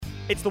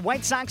It's the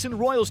White Sox and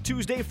Royals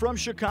Tuesday from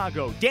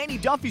Chicago. Danny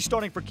Duffy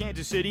starting for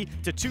Kansas City.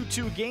 It's a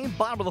 2-2 game,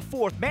 bottom of the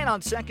fourth. Man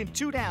on second,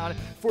 2 down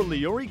for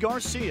Leury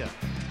Garcia.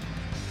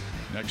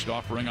 Next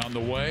offering on the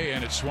way,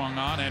 and it's swung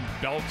on and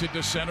belted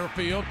to center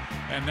field,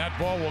 and that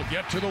ball will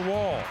get to the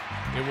wall.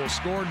 It will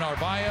score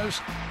Narvaez,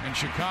 and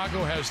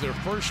Chicago has their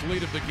first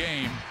lead of the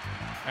game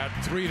at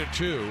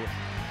 3-2.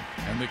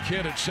 And the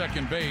kid at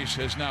second base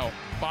has now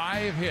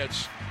 5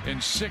 hits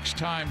and 6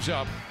 times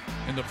up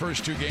in the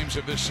first 2 games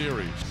of this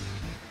series.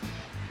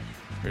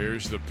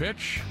 Here's the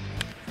pitch.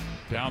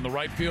 Down the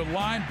right field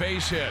line,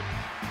 base hit.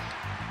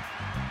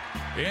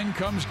 In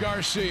comes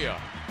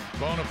Garcia.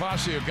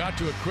 Bonifacio got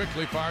to it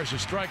quickly, fires a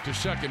strike to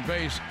second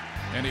base,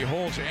 and he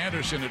holds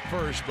Anderson at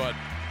first, but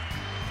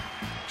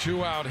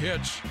 2 out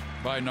hits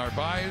by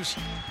Narvaez,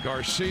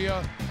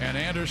 Garcia, and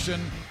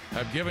Anderson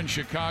have given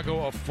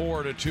Chicago a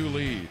 4-2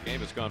 lead. Game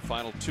has gone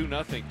final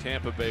 2-0.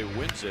 Tampa Bay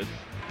wins it.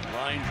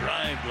 Line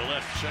drive to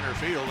left center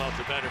field off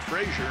the bat of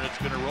Frazier, and it's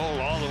going to roll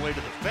all the way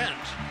to the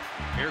fence.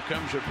 Here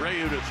comes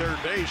Abreu to third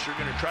base. They're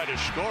going to try to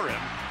score him,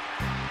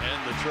 and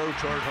the throw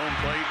toward home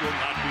plate will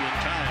not be in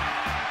time.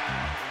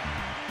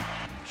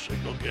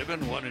 Signal given,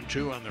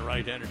 1-2 on the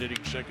right-handed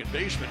hitting second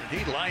baseman, and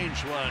he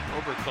lines one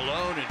over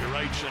Colon into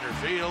right center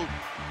field.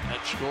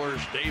 That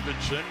scores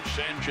Davidson.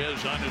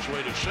 Sanchez on his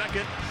way to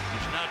second.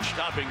 He's not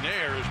stopping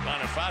there as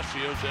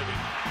Bonifacio's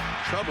having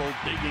trouble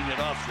digging it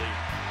off the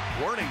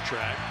warning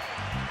track.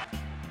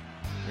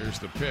 Here's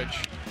the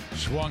pitch.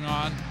 Swung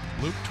on,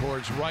 looped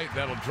towards right.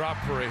 That'll drop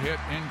for a hit.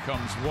 In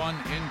comes 1,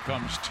 in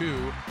comes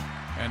 2.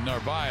 And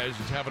Narvaez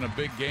is having a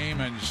big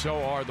game, and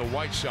so are the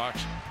White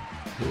Sox,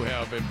 who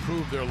have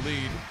improved their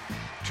lead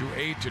to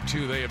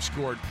 8-2. They have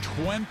scored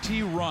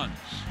 20 runs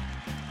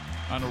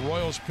on the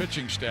Royals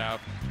pitching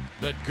staff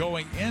that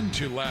going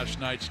into last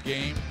night's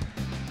game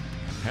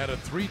had a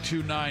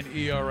 3.29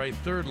 ERA,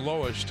 third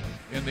lowest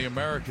in the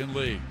American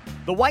League.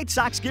 The White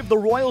Sox give the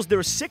Royals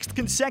their 6th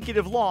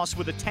consecutive loss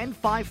with a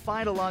 10-5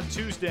 final on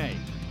Tuesday.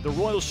 The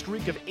Royals'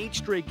 streak of 8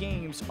 straight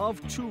games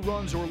of 2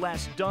 runs or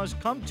less does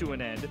come to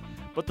an end,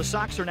 but the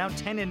Sox are now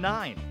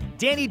 10-9.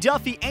 Danny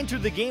Duffy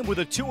entered the game with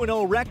a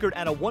 2-0 record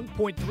and a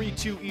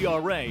 1.32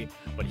 ERA,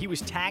 but he was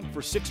tagged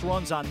for 6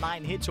 runs on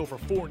 9 hits over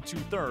 4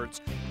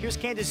 2/3. Here's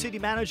Kansas City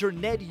manager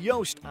Ned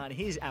Yost on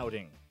his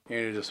outing.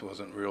 He just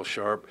wasn't real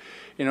sharp.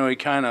 You know, he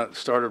kind of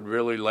started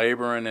really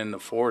laboring in the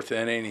 4th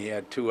inning. He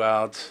had 2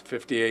 outs,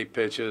 58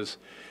 pitches.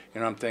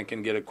 You know, I'm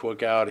thinking get a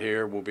quick out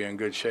here. We'll be in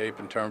good shape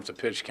in terms of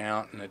pitch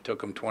count, and it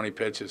took him 20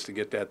 pitches to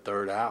get that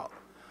 3rd out.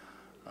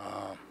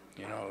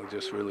 You know,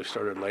 just really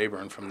started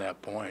laboring from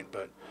that point,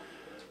 but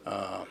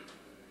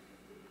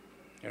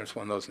it's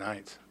one of those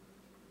nights.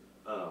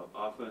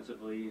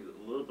 Offensively,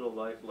 a little bit of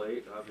life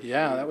late. Obviously.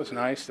 Yeah, that was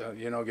nice to,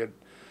 you know, get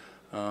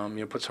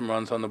put some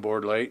runs on the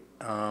board late.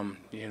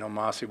 You know,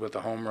 Mossy with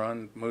the home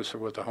run, Mooser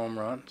with the home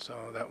run, so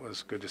that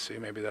was good to see.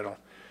 Maybe that'll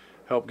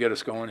help get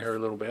us going here a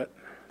little bit.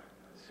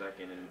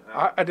 Second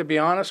and to be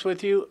honest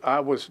with you, I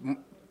was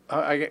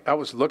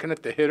looking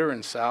at the hitter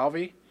in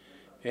Salvi,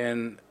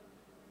 and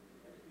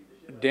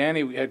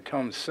Danny had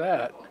come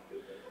set,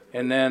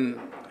 and then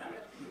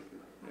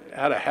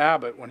out of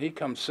habit, when he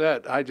comes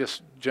set, I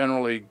just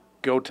generally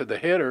go to the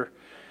hitter,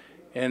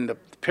 and the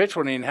pitch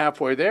wasn't even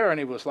halfway there, and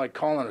he was like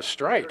calling a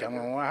strike. I'm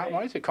going, well,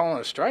 why is he calling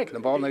a strike? And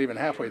the ball not even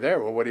halfway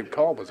there. Well, what he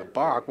called was a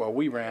balk. Well,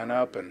 we ran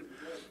up and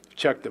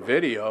checked the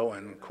video,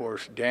 and of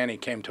course Danny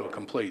came to a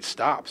complete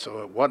stop,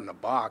 so it wasn't a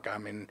balk. I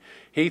mean,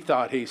 he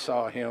thought he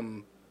saw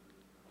him,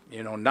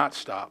 you know, not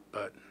stop,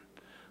 but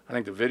I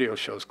think the video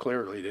shows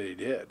clearly that he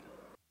did.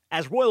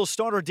 As Royals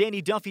starter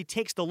Danny Duffy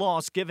takes the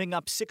loss, giving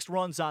up 6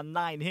 runs on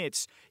 9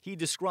 hits, he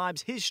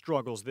describes his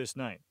struggles this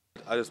night.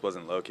 I just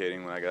wasn't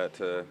locating when I got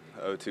to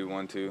 0-2,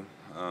 1-2.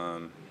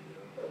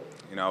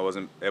 You know, I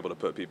wasn't able to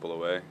put people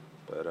away,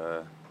 but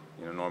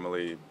you know,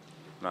 normally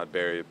when I'd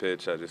bury a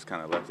pitch, I just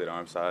kind of left it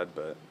arm side,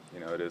 but you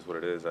know, it is what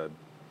it is. I'll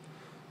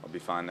be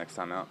fine next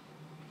time out.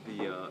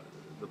 The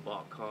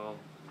balk call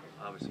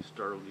obviously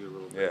startled you a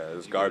little bit. Yeah, it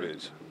was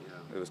garbage.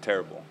 It was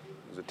terrible.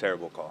 It was a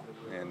terrible call,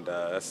 and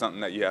that's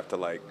something that you have to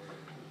like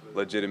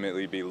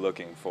legitimately be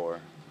looking for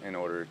in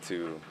order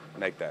to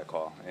make that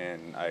call.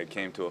 And I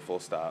came to a full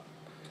stop.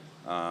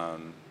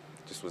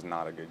 Just was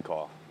not a good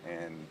call,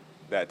 and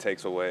that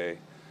takes away,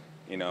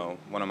 you know,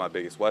 one of my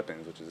biggest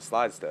weapons, which is a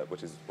slide step,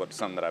 which is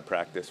something that I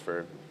practiced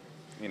for,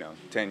 you know,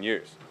 10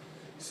 years.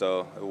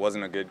 So it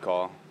wasn't a good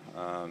call.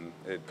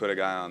 It put a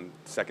guy on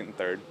second and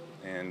third,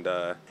 and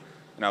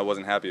I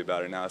wasn't happy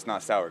about it. Now, it's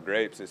not sour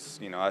grapes. It's,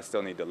 you know, I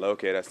still need to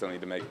locate. I still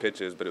need to make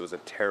pitches, but it was a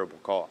terrible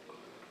call.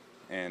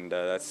 And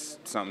that's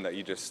something that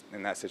you just,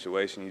 in that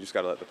situation, you just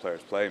got to let the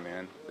players play,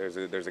 man.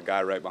 There's a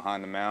guy right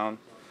behind the mound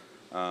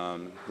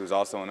who's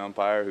also an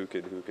umpire who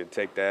could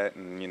take that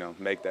and, you know,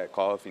 make that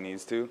call if he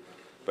needs to.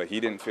 But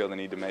he didn't feel the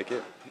need to make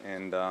it,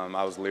 and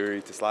I was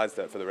leery to slide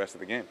step for the rest of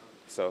the game.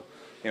 So,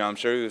 you know, I'm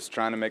sure he was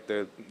trying to make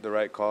the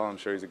right call. I'm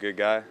sure he's a good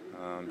guy.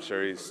 I'm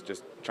sure he's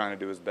just trying to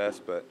do his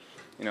best, but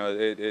you know,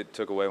 it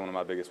took away one of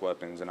my biggest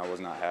weapons, and I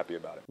was not happy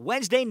about it.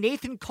 Wednesday,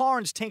 Nathan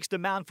Carnes takes the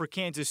mound for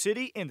Kansas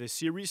City in the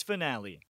series finale.